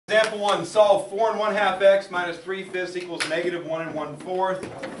Example 1, solve 4 1/2 x minus 3/5 equals negative 1 1/4.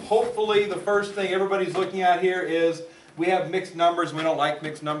 Hopefully the first thing everybody's looking at here is we have mixed numbers. We don't like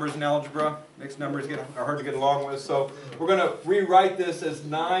mixed numbers in algebra. Mixed numbers are hard to get along with. So we're going to rewrite this as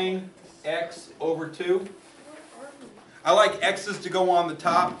 9x over 2. I like x's to go on the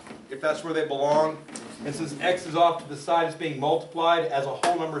top if that's where they belong. And since x is off to the side, it's being multiplied as a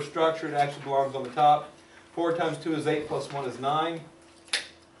whole number structure. It actually belongs on the top. 4 times 2 is 8 plus 1 is 9.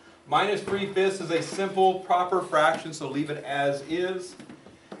 Minus 3/5 is a simple proper fraction, so leave it as is.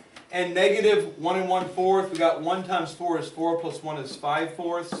 And negative 1 1/4, we got 1 times 4 is 4 plus 1 is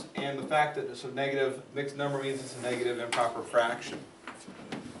 5/4. And the fact that it's a negative mixed number means it's a negative improper fraction.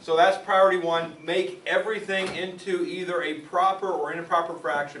 So that's priority 1. Make everything into either a proper or improper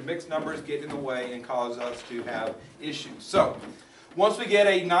fraction. Mixed numbers get in the way and cause us to have issues. So once we get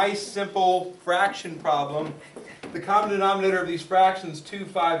a nice simple fraction problem, the common denominator of these fractions, 2,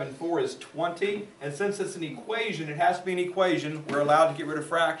 5, and 4, is 20. And since it's an equation, it has to be an equation, we're allowed to get rid of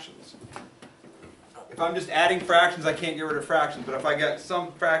fractions. If I'm just adding fractions, I can't get rid of fractions. But if I got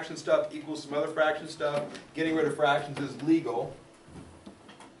some fraction stuff equals some other fraction stuff, getting rid of fractions is legal.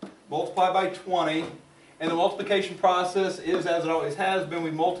 Multiply by 20. And the multiplication process is, as it always has been,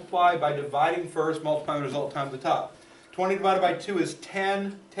 we multiply by dividing first, multiplying the result times the top. 20 divided by 2 is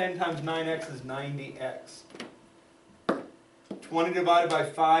 10. 10 times 9x is 90x. 20 divided by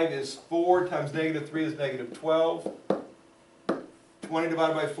 5 is 4, times negative 3 is negative 12. 20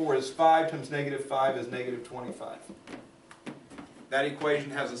 divided by 4 is 5, times negative 5 is negative 25. That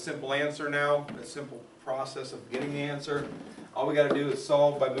equation has a simple answer now, a simple process of getting the answer. All we got to do is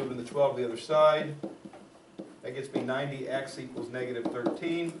solve by moving the 12 to the other side. That gets me 90x equals negative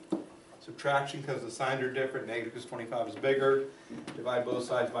 13. Subtraction because the signs are different, negative because 25 is bigger. Divide both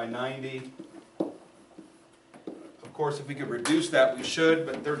sides by 90. Of course, if we could reduce that, we should,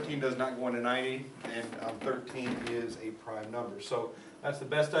 but 13 does not go into 90, and 13 is a prime number. So that's the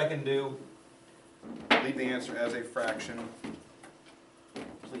best I can do. Leave the answer as a fraction.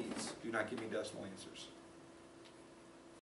 Please do not give me decimal answers.